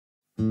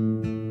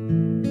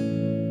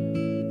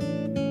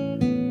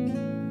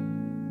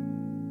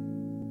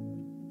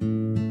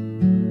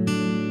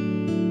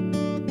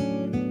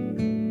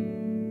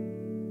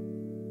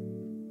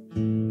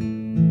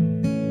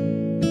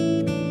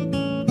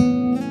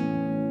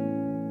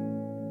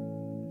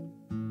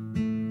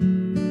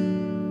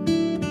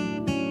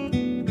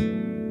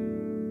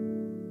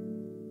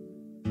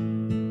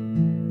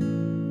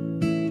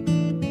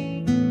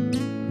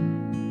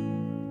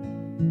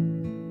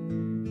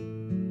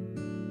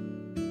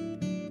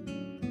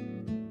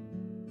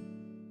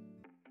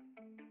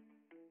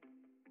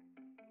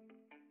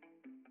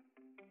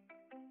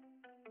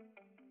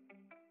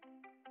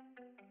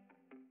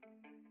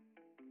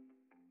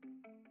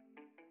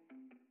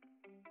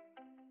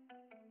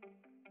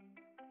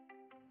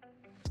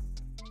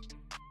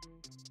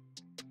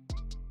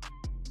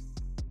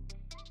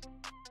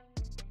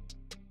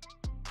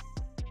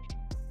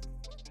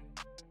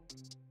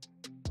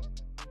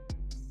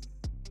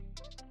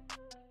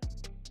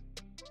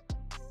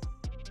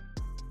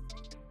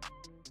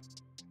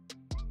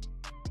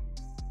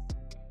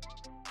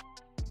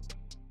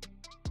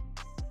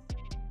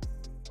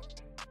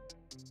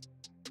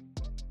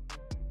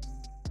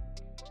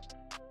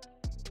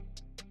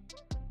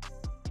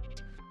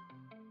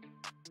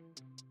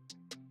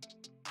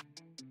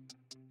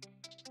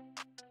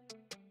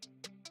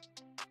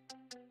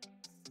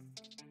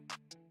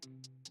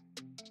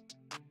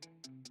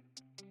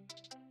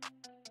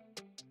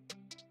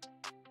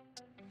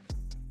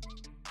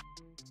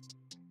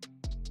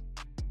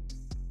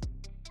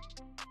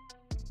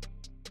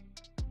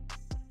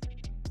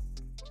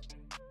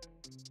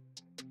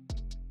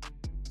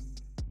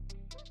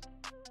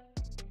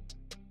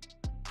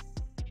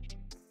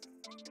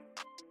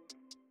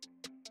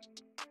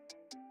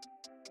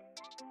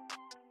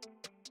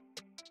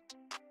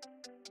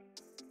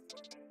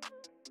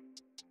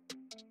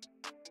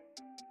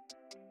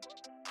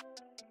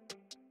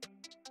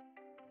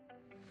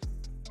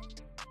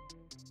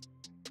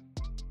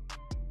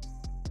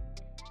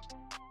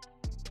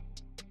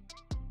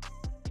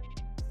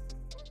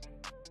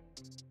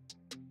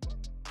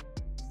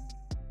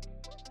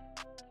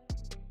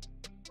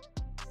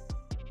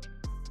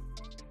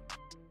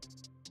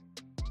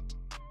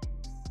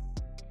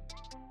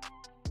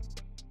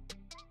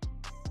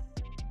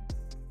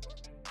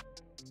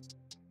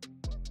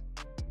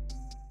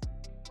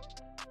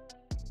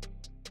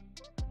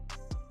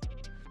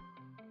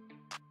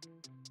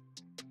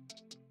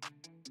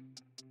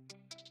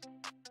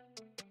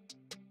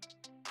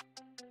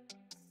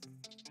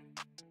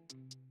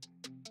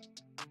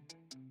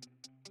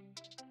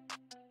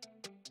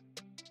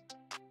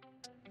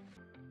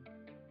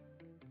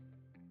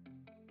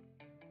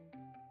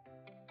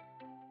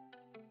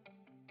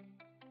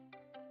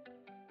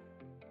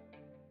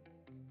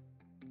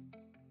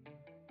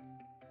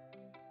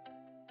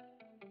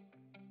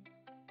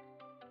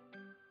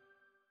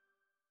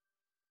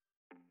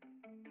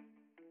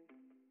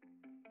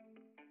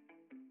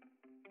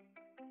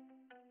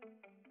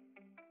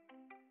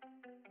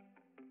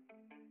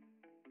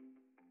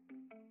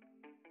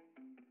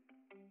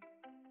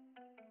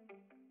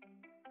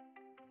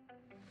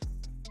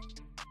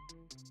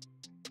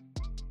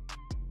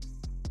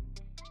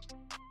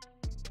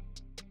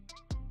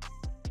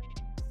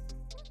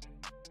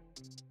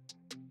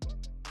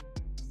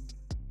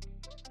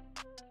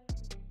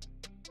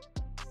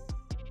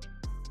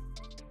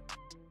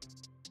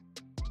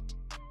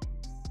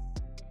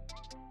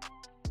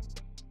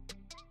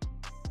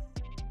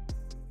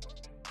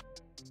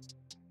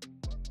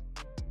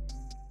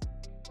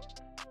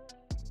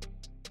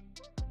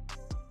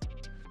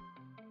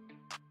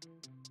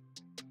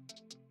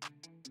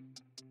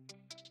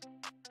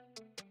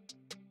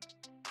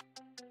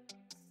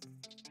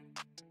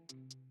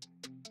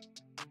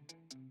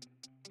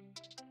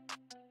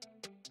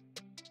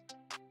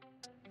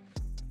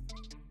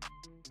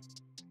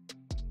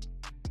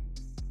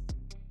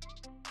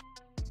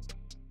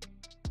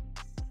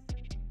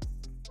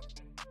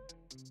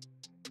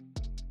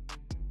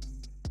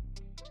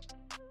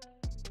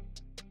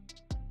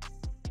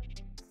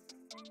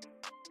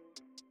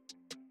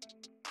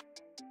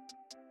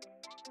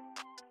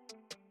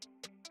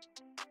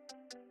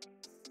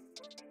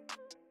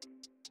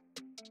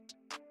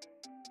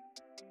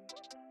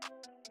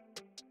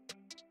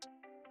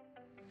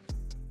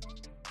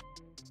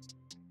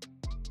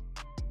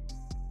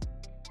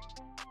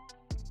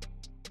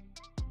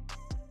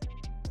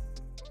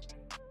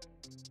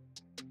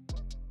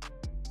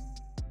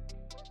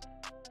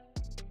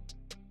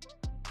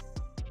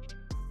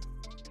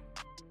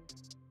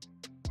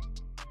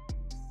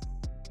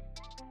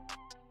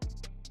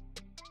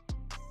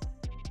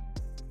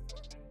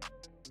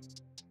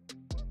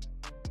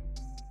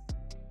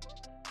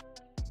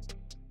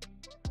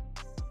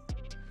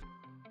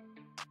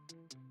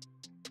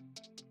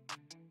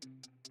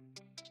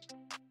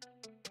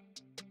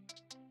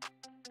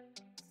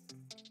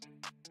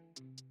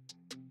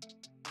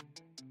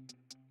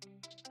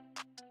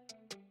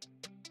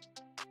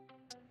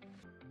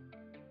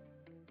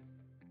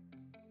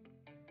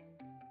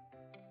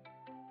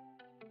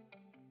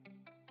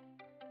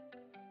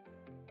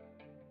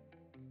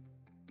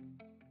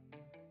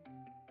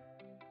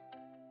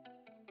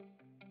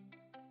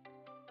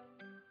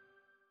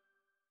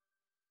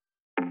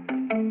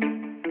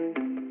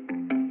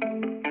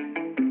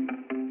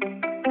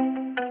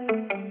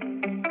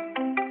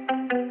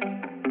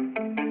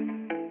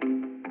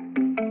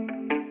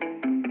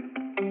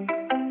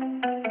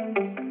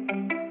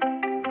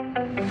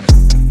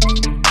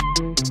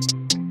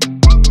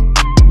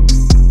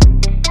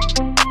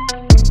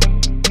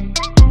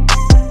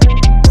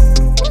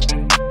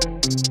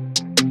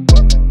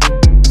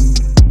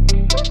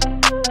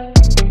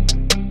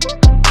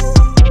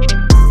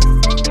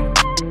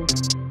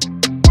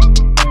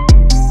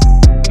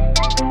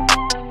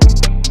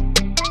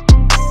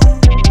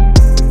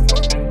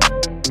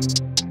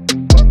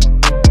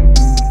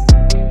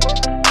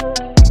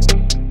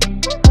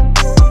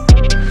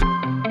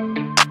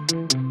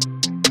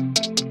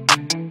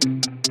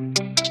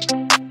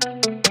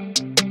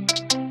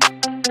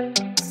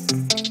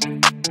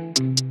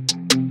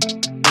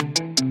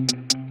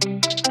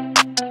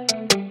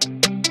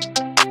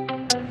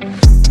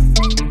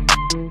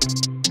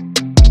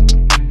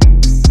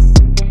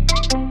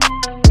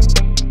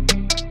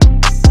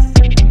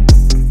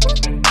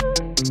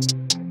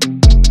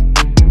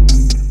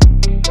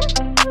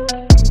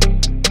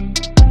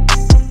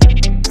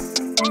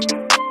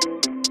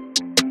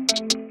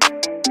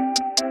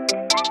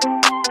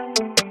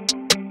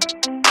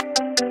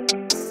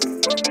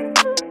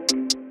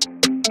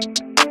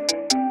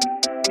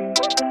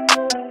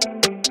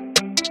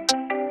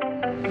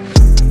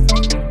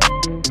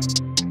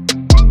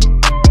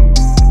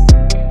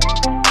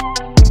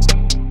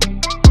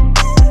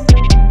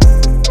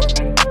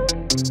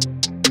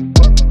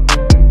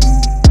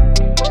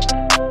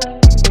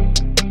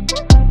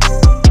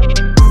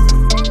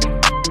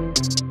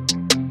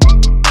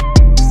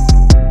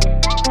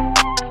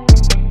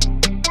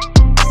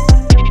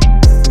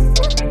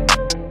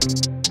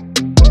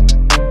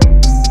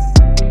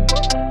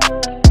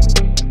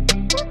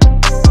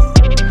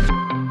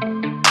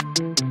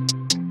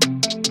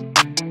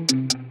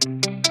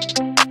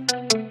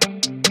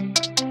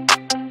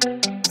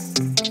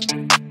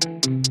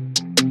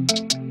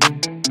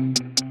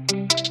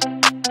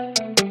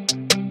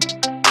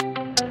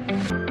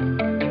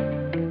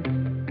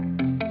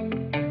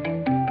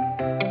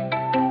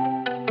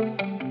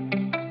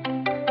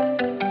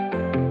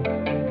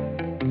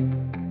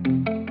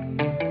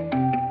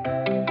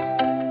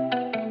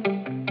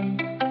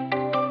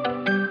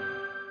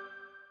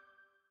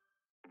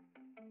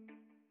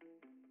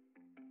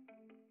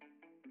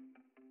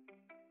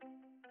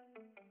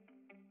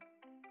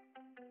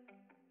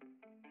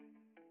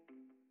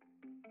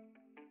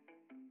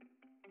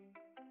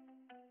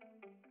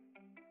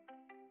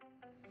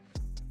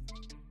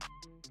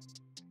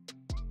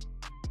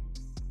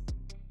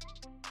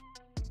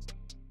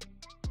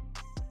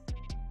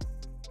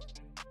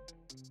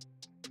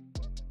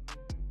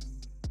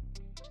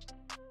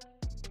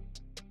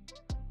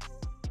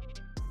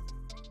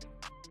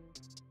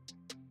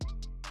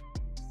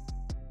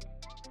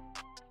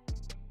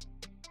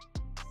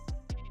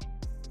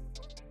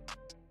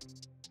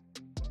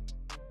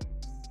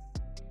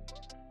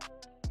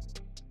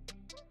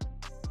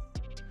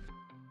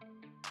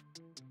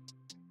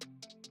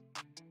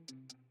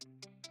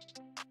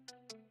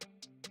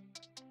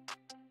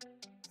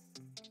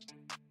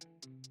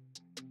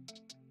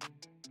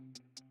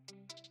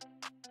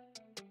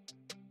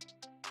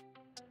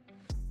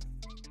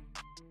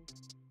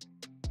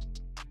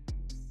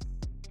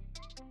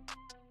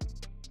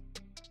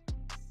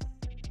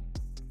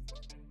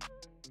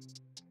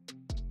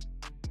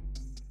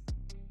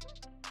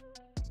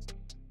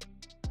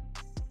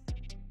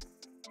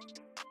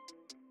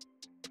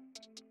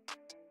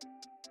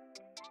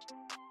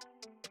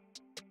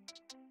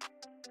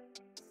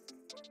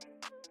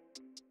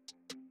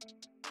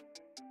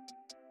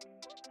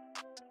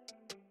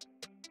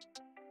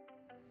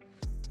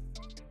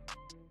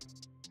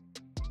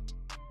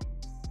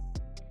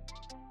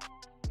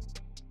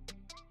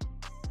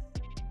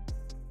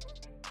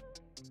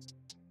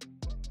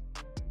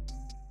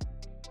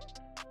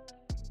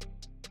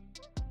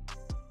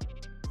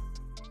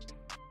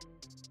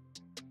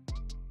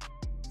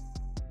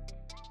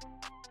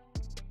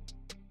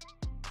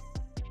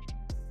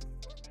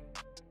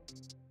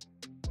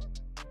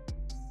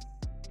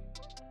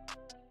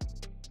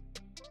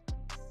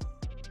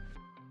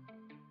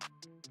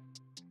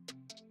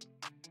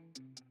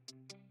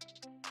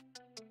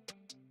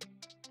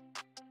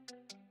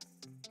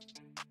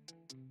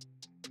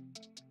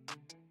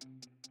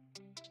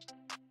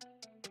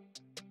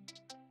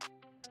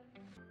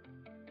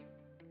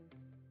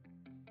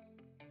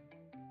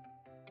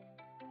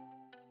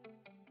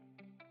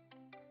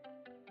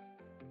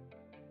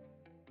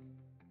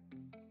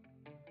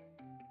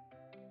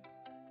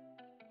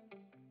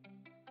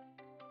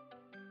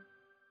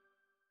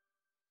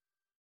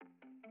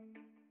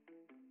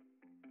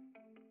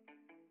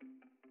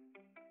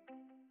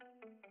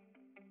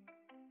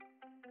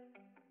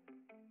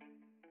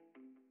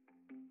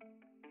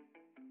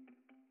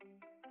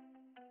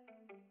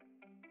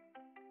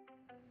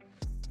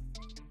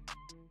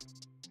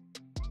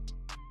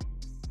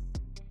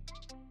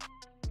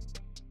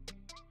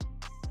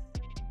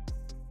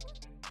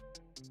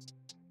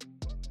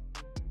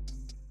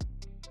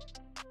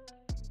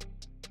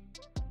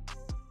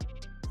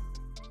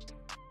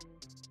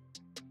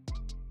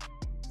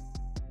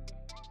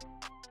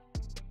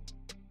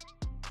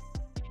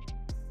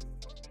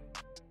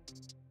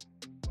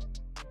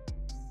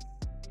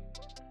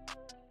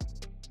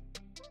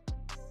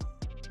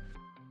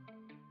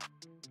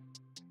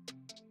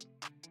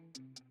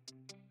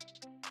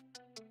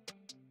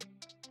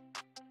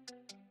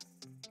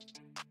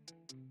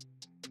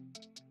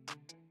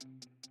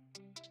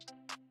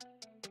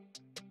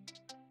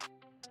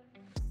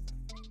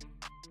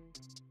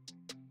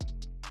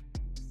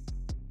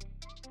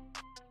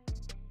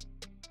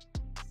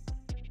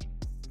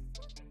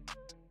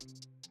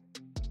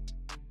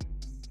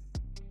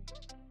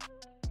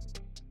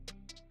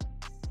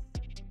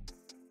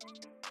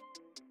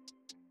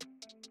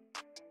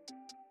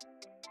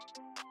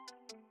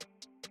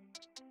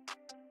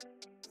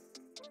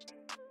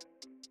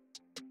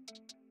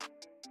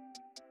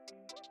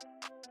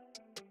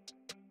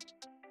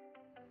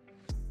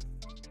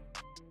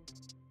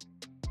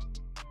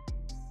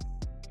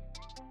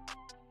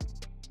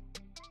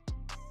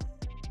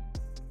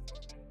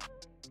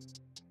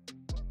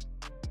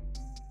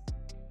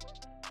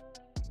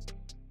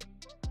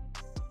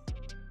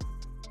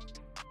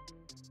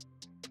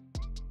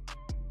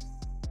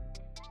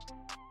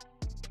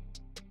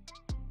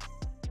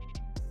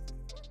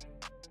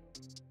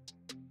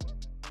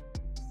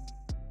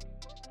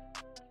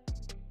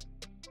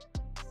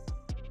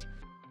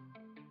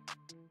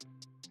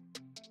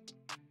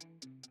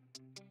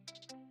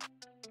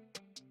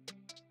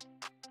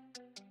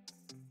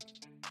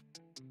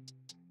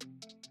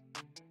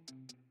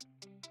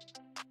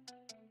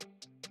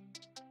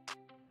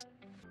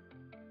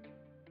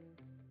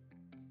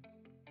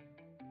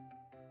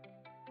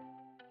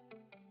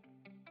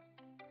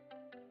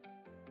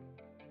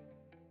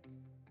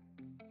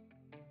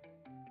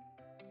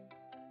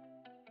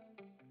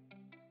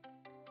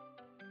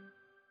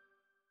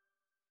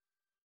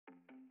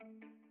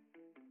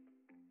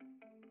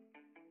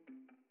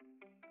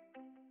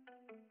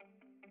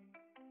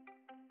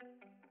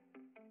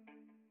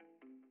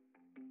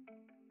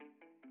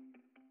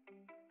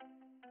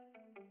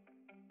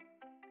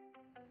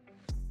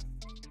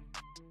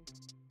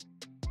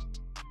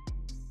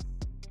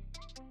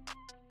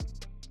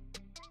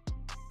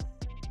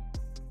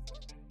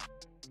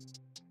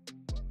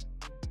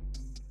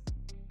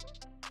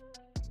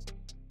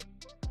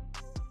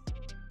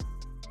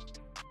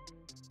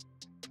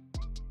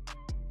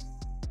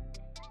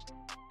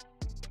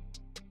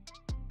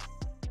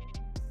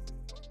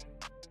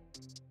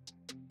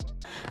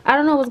I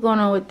don't know what's going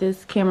on with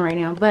this camera right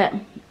now, but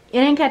it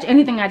didn't catch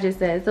anything I just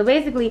said. So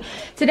basically,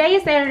 today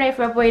is Saturday,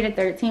 February the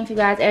 13th, you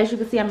guys. As you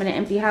can see, I'm in an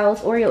empty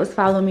house. Oreo is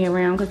following me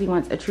around because he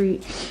wants a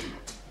treat.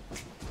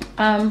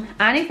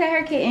 Onyx had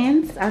her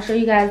kittens. I'll show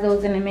you guys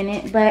those in a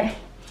minute. But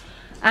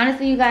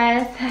honestly, you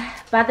guys,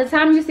 by the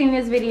time you've seen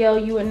this video,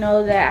 you would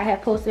know that I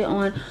have posted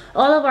on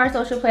all of our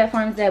social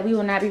platforms that we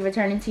will not be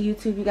returning to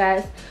YouTube, you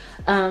guys.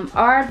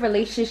 Our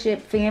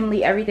relationship,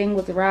 family, everything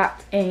was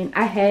rocked, and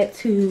I had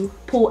to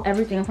pull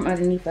everything from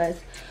underneath us.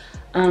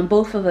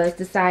 Both of us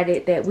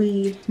decided that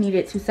we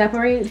needed to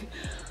separate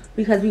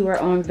because we were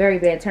on very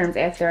bad terms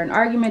after an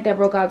argument that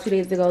broke out 2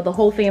 days ago. The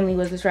whole family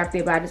was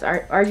disrupted by this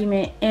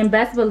argument, and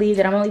best believe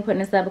that I'm only putting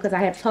this up because I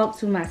have talked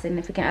to my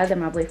significant other,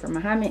 my boyfriend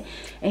Muhammad,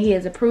 and he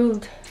has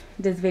approved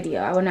this video.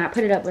 I will not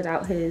put it up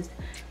without his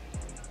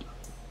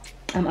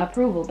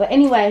approval. But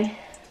anyway,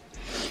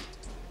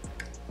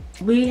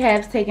 we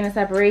have taken a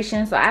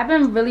separation. So I've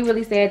been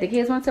really sad. The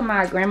kids went to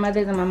my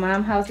grandmother's and my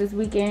mom's house this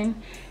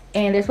weekend,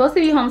 and they're supposed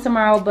to be home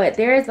tomorrow, but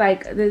there's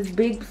like this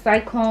big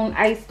cyclone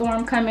ice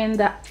storm coming.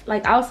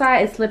 Like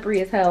outside is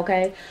slippery as hell,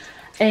 okay?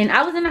 And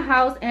I was in the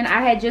house, and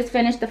I had just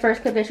finished the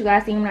first clip that you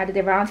guys seen when I did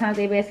the Valentine's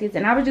Day baskets,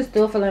 and I was just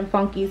still feeling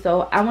funky.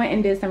 So I went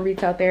and did some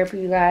retail therapy,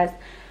 you guys.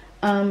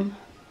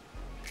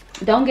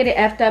 Don't get it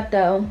effed up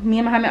though. Me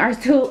and Muhammad are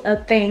still a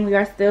thing. We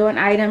are still an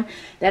item.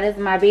 That is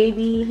my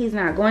baby. He's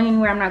not going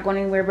anywhere. I'm not going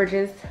anywhere. We're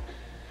just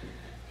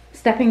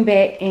stepping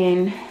back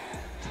and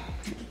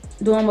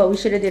doing what we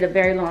should have did a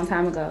very long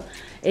time ago.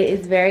 It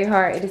is very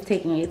hard. It is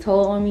taking a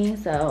toll on me.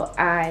 So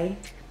I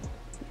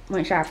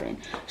went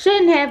shopping.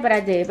 Shouldn't have, but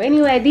I did. But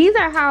anyway, these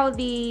are how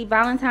the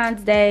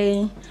Valentine's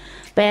Day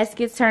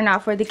baskets turned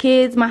out for the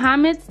kids.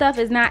 Muhammad's stuff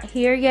is not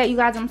here yet, you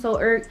guys. I'm so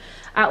irked.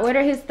 I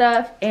ordered his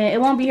stuff and it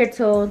won't be here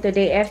till the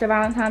day after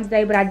Valentine's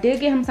Day, but I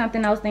did get him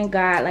something else, thank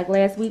God, like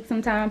last week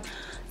sometime.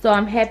 So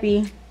I'm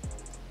happy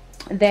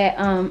that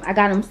I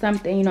got him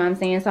something, you know what I'm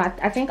saying? So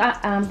I think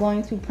I'm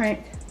going to print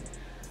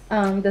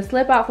the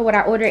slip out for what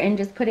I ordered and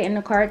just put it in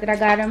the card that I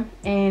got him,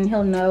 and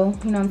he'll know,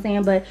 you know what I'm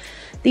saying? But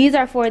these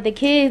are for the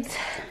kids.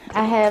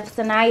 I have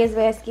Sanaya's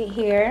basket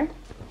here,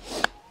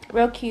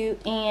 real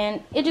cute,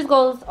 and it just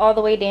goes all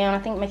the way down. I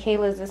think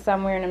Michaela's is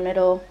somewhere in the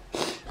middle,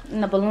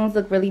 and the balloons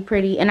look really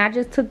pretty. And I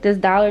just took this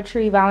Dollar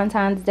Tree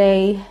Valentine's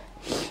Day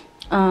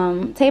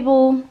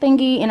table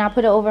thingy, and I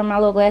put it over my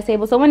little glass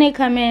table, so when they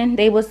come in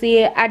they will see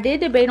it. I did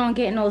debate on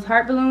getting those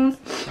heart balloons.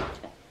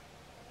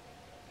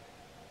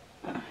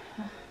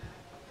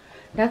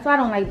 That's why I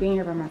don't like being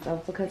here by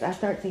myself, because I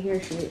start to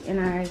hear shit and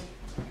I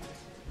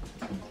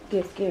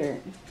get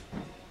scared,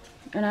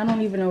 and I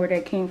don't even know where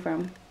that came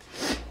from.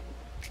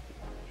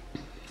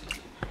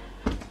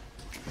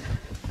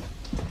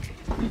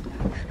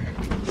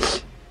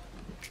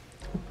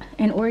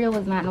 And Oreo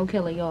was not no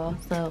killer, y'all.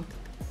 So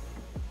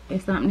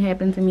if something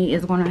happened to me,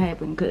 it's gonna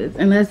happen, cause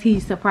unless he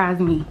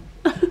surprised me.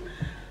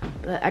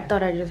 But I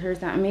thought I just heard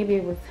something. Maybe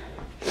it was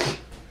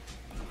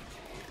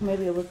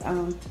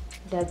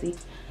Desi.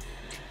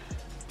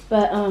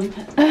 But what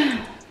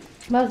I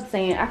was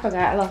saying, I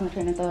forgot. I lost my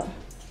train of thought.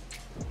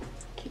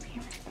 Keep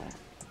hearing stuff.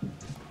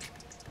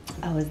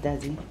 Oh, it's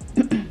Desi.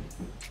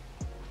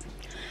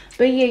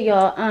 But yeah,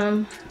 y'all.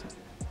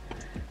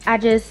 I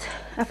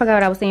forgot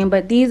what I was saying.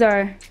 But these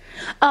are.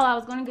 Oh, I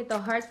was gonna get the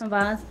hearts from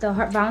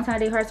Valentine's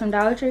Day hearts from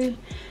Dollar Tree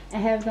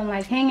and have them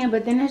like hanging,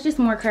 but then there's just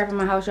more crap in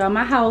my house, y'all.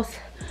 My house,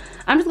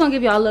 I'm just gonna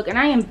give y'all a look, and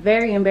I am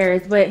very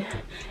embarrassed, but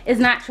it's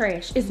not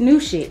trash. It's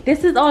new shit.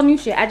 This is all new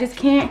shit. I just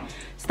can't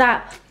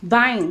stop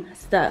buying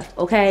stuff,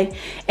 okay?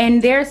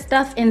 And there's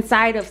stuff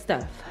inside of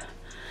stuff.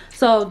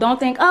 So don't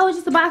think, oh, it's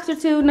just a box or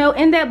two. No,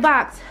 in that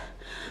box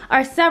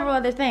are several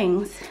other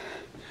things.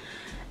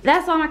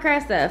 That's all my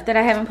craft stuff that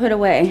I haven't put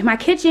away. My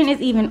kitchen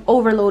is even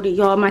overloaded,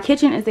 y'all. My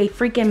kitchen is a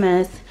freaking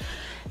mess.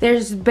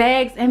 There's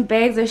bags and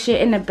bags of shit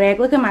in the back.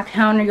 Look at my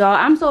counter, y'all.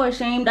 I'm so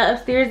ashamed. The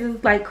upstairs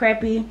is like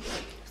crappy.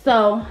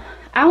 So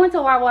I went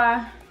to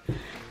Wawa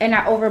and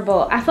I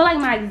overbought. I feel like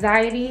my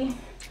anxiety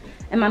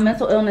and my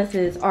mental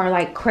illnesses are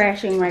like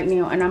crashing right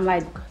now, and I'm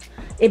like,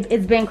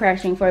 it's been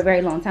crashing for a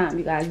very long time,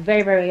 you guys.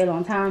 Very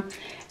long time.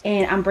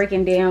 And I'm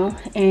breaking down.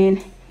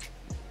 And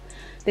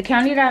the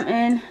county that I'm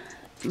in,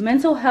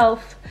 mental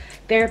health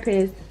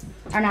therapists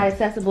are not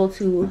accessible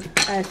to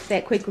us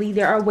that quickly.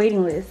 There are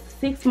waiting lists,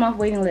 6-month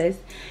waiting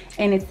lists,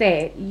 and it's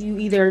sad. You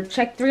either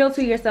check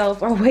 302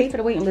 yourself or wait for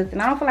the waiting list,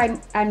 and I don't feel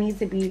like I need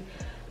to be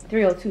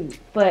 302,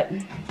 but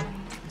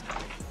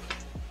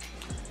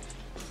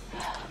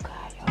oh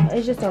God, y'all,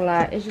 it's just a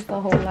lot. It's just a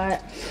whole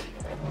lot,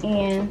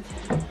 and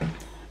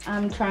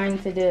I'm trying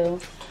to do.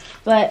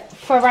 But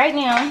for right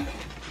now,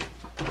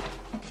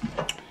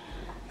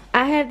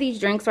 I have these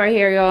drinks right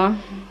here, y'all.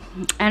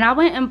 And I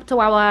went into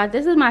Wawa.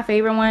 This is my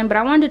favorite one, but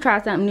I wanted to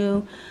try something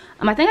new.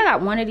 I think I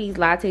got one of these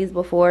lattes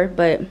before,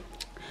 but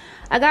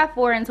I got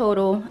 4 in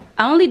total.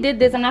 I only did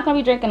this. I'm not going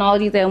to be drinking all of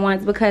these at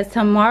once, because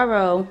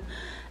tomorrow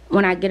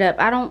when I get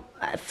up,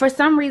 for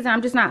some reason,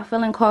 I'm just not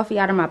feeling coffee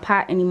out of my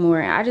pot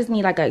anymore. I just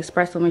need like an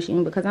espresso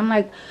machine, because I'm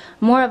like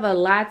more of a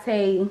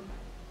latte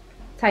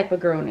type of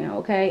girl now,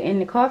 okay?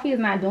 And the coffee is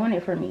not doing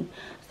it for me.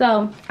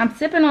 So I'm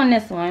sipping on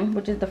this one,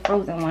 which is the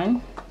frozen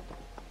one.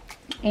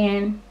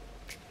 And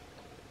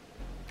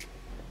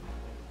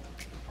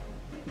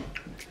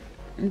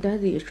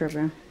Desi is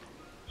tripping.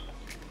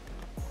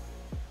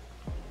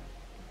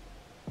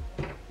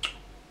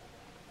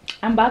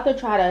 I'm about to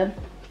try to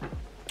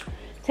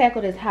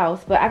tackle this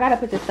house, but I gotta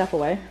put this stuff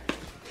away.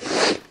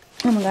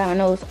 Oh my god, my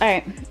nose.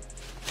 Alright.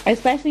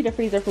 Especially the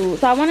freezer food.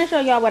 So I want to show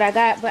y'all what I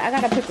got, but I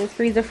gotta put this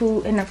freezer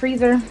food in the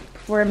freezer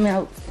before it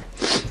melts.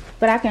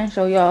 But I can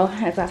show y'all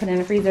as I put it in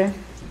the freezer.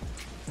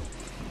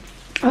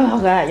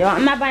 Oh god, y'all.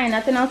 I'm not buying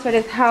nothing else for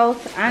this house.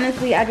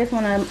 Honestly, I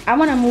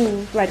wanna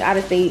move like out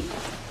of state.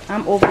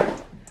 I'm over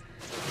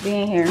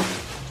being here.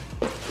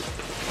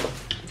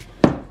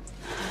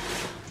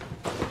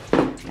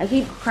 I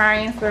keep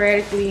crying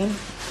sporadically.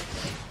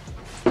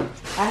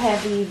 I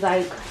have these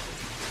like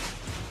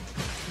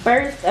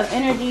bursts of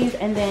energies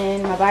and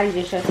then my body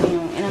just shuts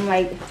down. And I'm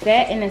like,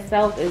 that in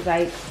itself is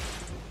like,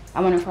 I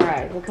want to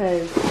cry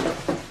because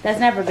that's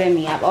never been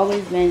me. I've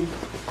always been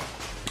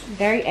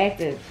very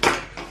active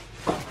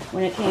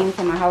when it came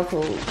to my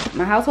household.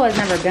 My household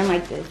has never been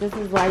like this. This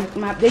is like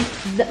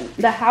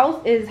the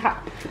house is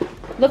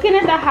looking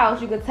at the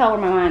house, you could tell where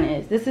my mind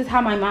is. This is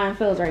how my mind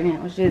feels right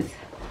now. It's just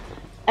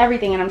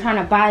everything, and I'm trying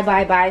to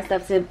buy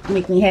stuff to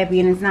make me happy,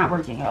 and it's not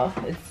working, y'all.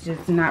 It's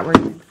just not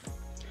working.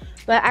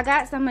 But I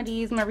got some of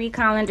these Marie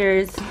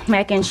Callender's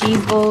mac and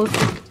cheese bowls.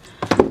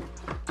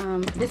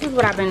 This is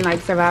what I've been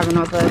like surviving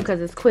off of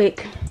because it's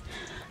quick.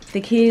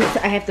 The kids,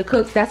 I have to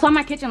cook. That's why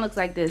my kitchen looks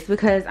like this,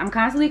 because I'm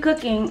constantly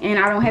cooking and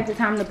I don't have the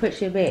time to put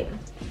shit back.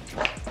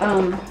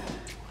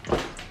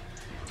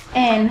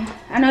 And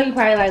I know you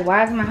probably like,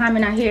 why is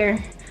Muhammad not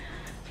here?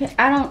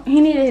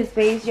 He needed his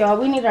space, y'all.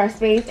 We need our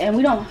space, and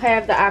we don't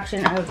have the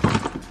option of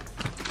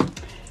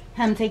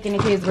him taking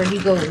the kids where he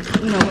goes,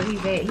 you know, where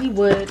he's at. He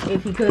would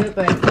if he could,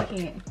 but he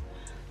can't.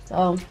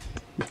 So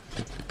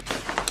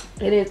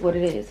it is what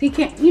it is. He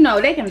can't, you know,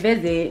 they can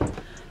visit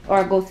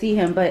or go see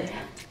him, but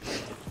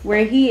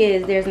where he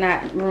is, there's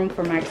not room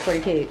for the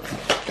kids.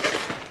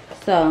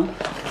 So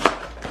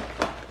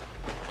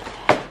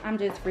I'm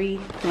just free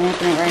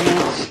lamping it right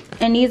now.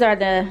 And these are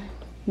the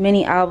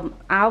mini album.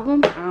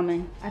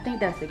 I think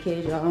that's the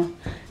kids, y'all.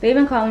 They've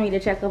been calling me to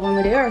check up on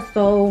me. They are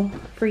so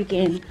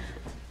freaking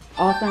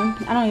awesome.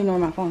 I don't even know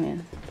where my phone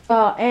is.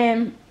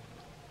 And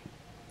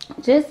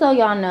just so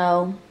y'all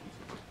know,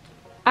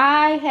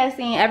 I have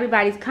seen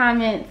everybody's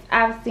comments.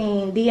 I've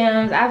seen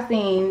DMs. I've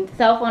seen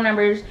cell phone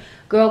numbers.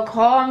 Girl,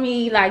 call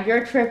me like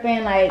you're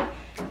tripping. Like,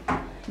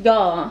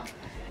 y'all,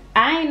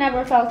 I ain't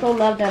never felt so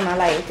loved in my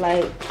life.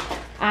 Like,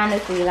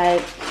 honestly,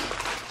 like,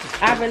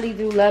 I really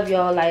do love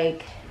y'all.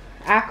 Like,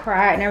 I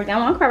cried and everything. I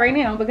want to cry right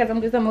now because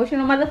I'm just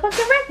emotional motherfucking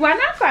wreck. Why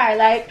not cry?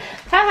 Like,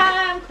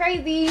 haha, I'm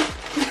crazy.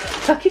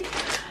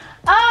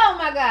 Oh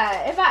my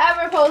god, if I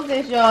ever post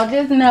this, y'all,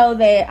 just know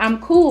that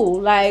I'm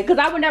cool. Like, because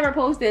I would never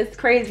post this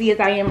crazy as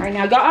I am right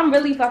now. Y'all, I'm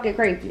really fucking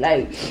crazy.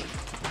 Like,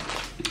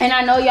 and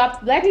I know y'all,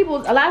 black people,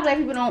 a lot of black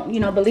people don't, you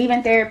know, believe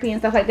in therapy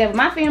and stuff like that. But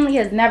my family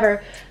has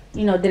never,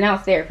 you know,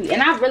 denounced therapy.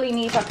 And I really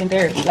need fucking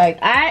therapy.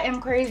 Like, I am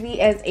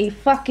crazy as a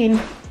fucking,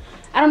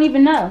 I don't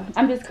even know.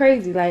 I'm just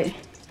crazy. Like,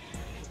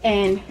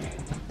 and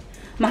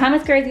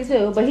Muhammad's crazy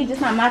too, but he's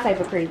just not my type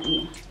of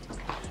crazy.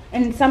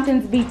 And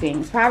something's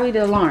beeping. It's probably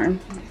the alarm.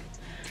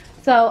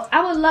 So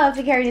I would love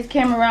to carry this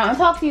camera around and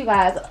talk to you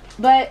guys,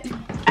 but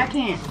I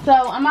can't. So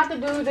I'm about to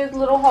do this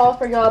little haul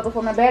for y'all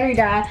before my battery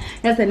dies.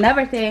 That's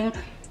another thing.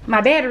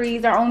 My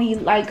batteries are only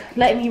like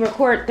letting me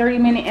record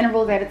 30-minute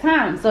intervals at a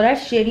time. So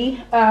that's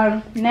shitty.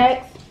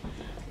 Next.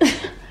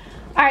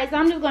 Alright, so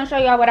I'm just gonna show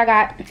y'all what I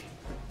got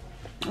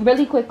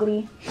really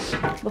quickly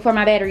before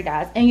my battery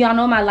dies. And y'all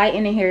know my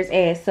lighting in here is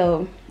ass,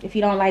 so if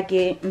you don't like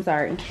it, I'm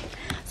sorry.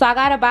 So I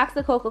got a box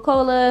of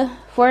Coca-Cola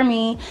for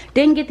me.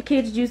 Didn't get the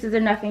kids juices or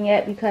nothing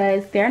yet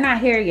because they're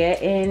not here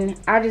yet, and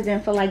I just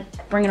didn't feel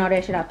like bringing all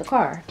that shit out the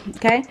car.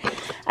 Okay,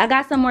 I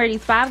got some more of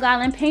these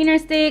 5-gallon painter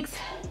sticks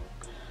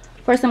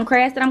for some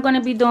crafts that I'm going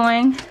to be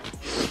doing.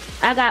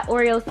 I got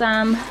Oreo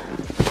some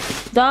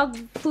dog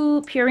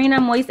food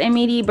Purina moist and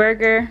meaty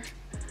burger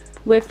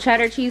with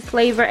cheddar cheese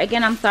flavor.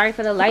 Again, I'm sorry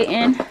for the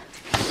lighting.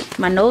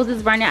 My nose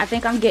is running. I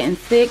think I'm getting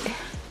sick.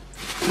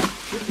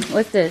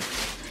 What's this?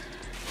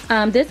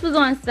 This was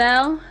on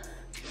sale.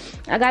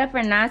 I got it for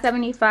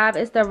 $9.75.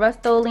 It's the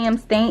Rust-Oleum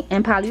stain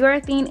and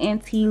polyurethane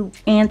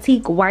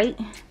antique white.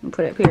 Let me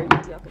put it up here,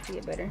 maybe y'all can see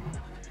it better.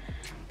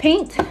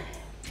 Paint.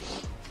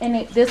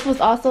 And this was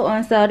also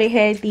on sale. They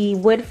had the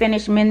wood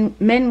finish men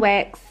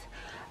wax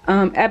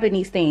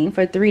ebony stain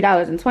for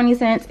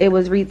 $3.20. It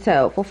was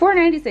retail for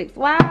 $4.96.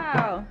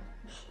 Wow.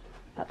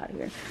 Out of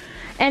here.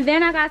 And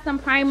then I got some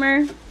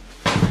primer,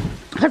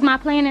 because my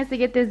plan is to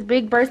get this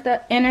big burst of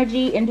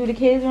energy and do the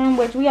kids room,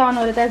 which we all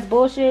know that that's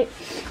bullshit,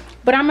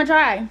 but I'm gonna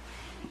try.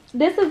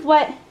 This is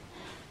what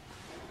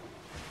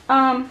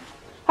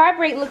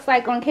heartbreak looks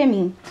like on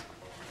Kimmy.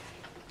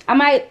 I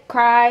might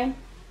cry.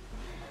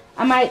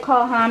 I might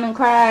call him and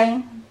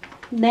cry,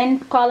 then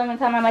call him and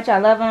tell him how much I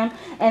love him,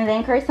 and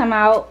then curse him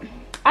out.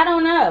 I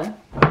don't know.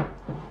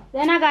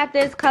 Then I got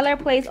this Color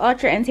Place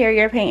Ultra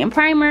Interior Paint and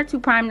Primer to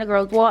prime the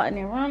girls' wall in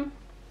their room.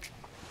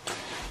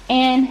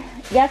 And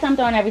yes, I'm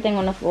throwing everything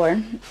on the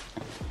floor.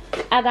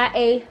 I got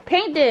a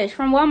paint dish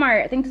from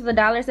Walmart. I think this is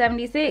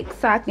 $1.76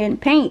 so I can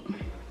paint.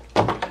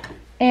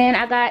 And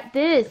I got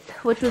this,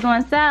 which was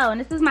on sale.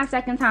 And this is my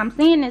second time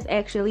seeing this,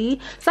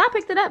 actually. So I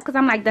picked it up because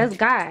I'm like, that's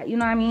God. You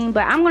know what I mean?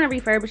 But I'm going to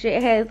refurbish it.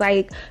 It has,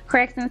 like,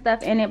 cracks and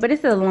stuff in it. But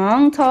it's a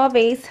long, tall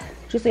vase.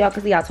 Just so y'all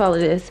can see how tall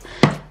it is.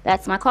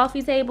 That's my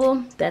coffee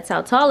table. That's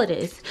how tall it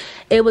is.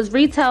 It was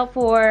retail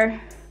for,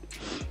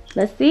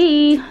 let's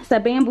see. It's a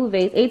bamboo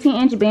vase.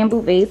 18-inch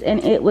bamboo vase.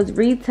 And it was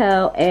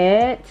retail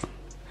at,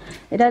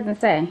 it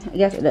doesn't say.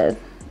 Yes, it does.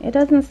 It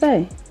doesn't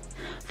say.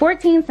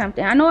 14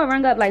 something. I know it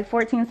rung up like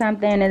 14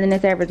 something, and then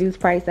it's at reduced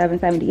price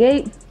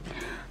 $7.78.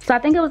 So I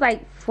think it was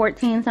like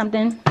 14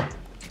 something.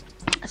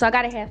 So I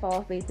got it half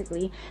off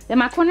basically. Then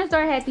my corner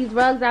store had these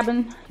rugs I've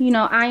been, you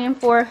know, eyeing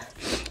for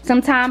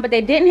some time, but they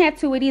didn't have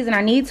two of these, and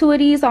I need two of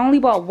these. So I only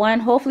bought one.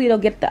 Hopefully they'll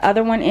get the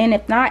other one in.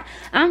 If not,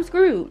 I'm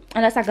screwed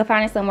unless I can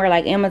find it somewhere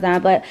like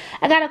Amazon. But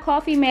I got a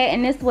coffee mat,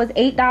 and this was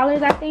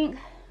 $8, I think.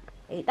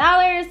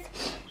 $8.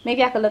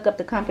 Maybe I could look up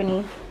the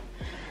company.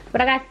 But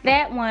I got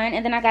that one,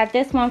 and then I got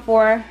this one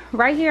for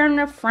right here in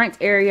the front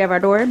area of our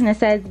door, and it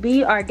says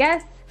 "Be Our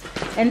Guest."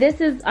 And this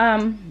is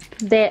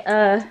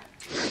that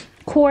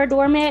core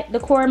doormat, the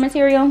core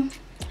material.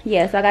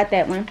 Yes, I got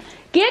that one.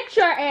 Get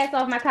your ass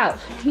off my couch.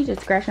 He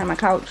just scratched on my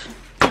couch.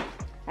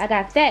 I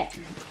got that.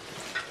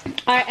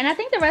 All right, and I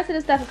think the rest of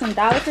the stuff is from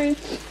Dollar Tree.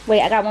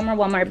 Wait, I got one more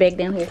Walmart bag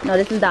down here. No,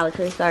 this is Dollar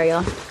Tree. Sorry,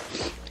 y'all.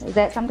 Is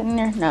that something in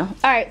there? No.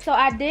 All right, so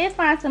I did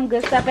find some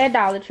good stuff at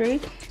Dollar Tree.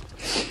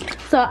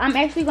 So I'm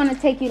actually going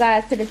to take you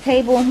guys to the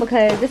table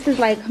because this is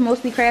like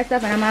mostly craft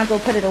stuff, and I might as well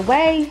put it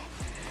away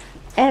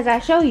as I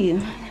show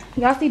you.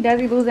 Y'all see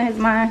Desi losing his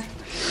mind.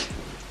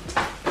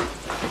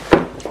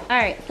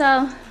 Alright,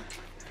 so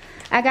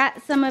I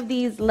got some of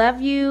these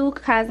Love You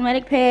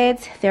cosmetic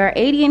pads. There are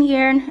 80 in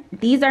here.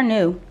 These are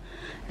new.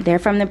 They're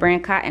from the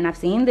brand Cotton. I've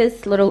seen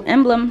this little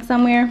emblem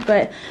somewhere,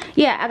 but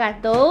yeah, I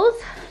got those.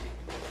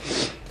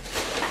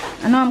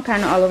 I know I'm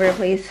kind of all over the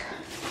place.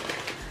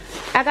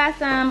 I got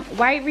some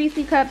white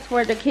Reese cups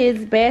for the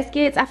kids'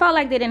 baskets. I felt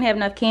like they didn't have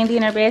enough candy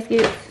in their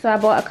baskets, so I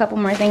bought a couple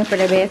more things for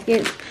their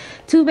baskets.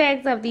 2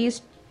 bags of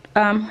these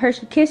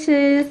Hershey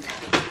Kisses,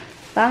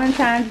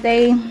 Valentine's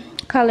Day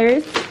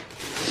colors.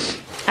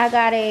 I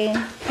got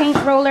a paint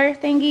roller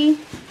thingy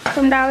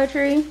from Dollar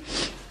Tree,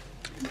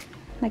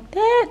 like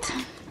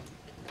that.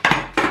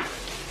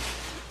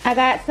 I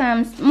got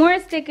some more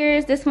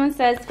stickers. This one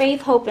says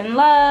Faith, Hope, and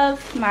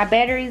Love. My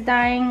battery's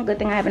dying. Good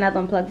thing I have another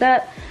one plugged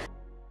up.